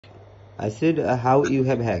I said how you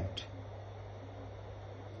have hacked.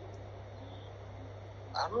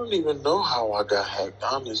 I don't even know how I got hacked,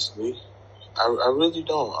 honestly. I really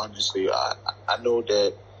don't, honestly. I know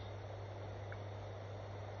that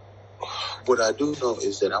what I do know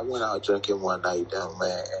is that I went out drinking one night down,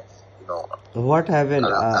 man, and, you know, What happened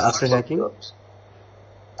after hacking?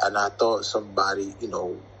 And I thought somebody,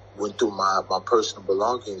 went through my personal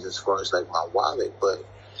belongings as far as like my wallet, but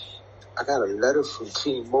I got a letter from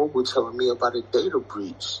T-Mobile telling me about a data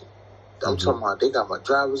breach. I'm talking about they got my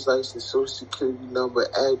driver's license, social security number,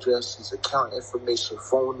 addresses, account information,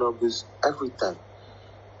 phone numbers, everything.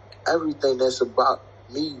 Everything that's about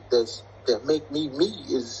me that make me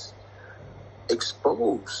is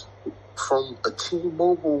exposed from a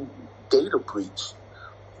T-Mobile data breach.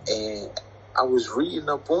 And I was reading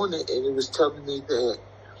up on it, and it was telling me that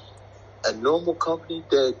a normal company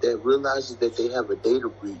that realizes that they have a data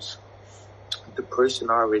breach, the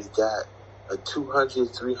person already got a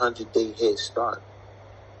 200, 300 day head start.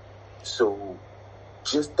 So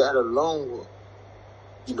just that alone,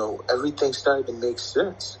 everything started to make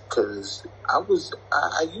sense, because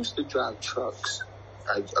I used to drive trucks.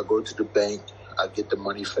 I go to the bank, I get the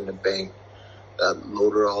money from the bank,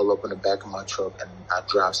 load it all up in the back of my truck, and I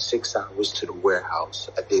drive 6 hours to the warehouse.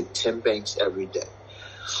 I did 10 banks every day,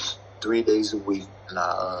 3 days a week,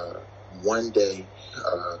 and one day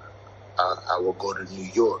I will go to New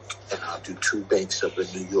York, and I'll do 2 banks up in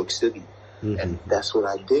New York City, and that's what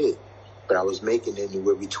I did. But I was making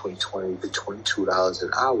anywhere between $20 to $22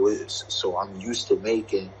 an hour, so I'm used to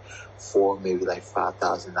making maybe like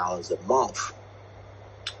 $5,000 a month.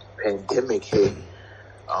 Pandemic hit.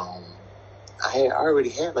 I already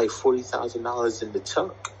had like $40,000 in the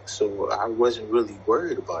tuck, so I wasn't really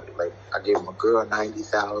worried about it. Like, I gave my girl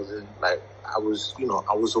 $90,000. Like, I was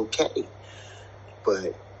okay,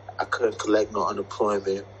 but I couldn't collect no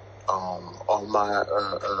unemployment. All my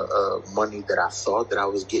money that I thought that I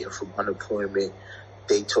was getting from unemployment,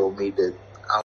 they told me that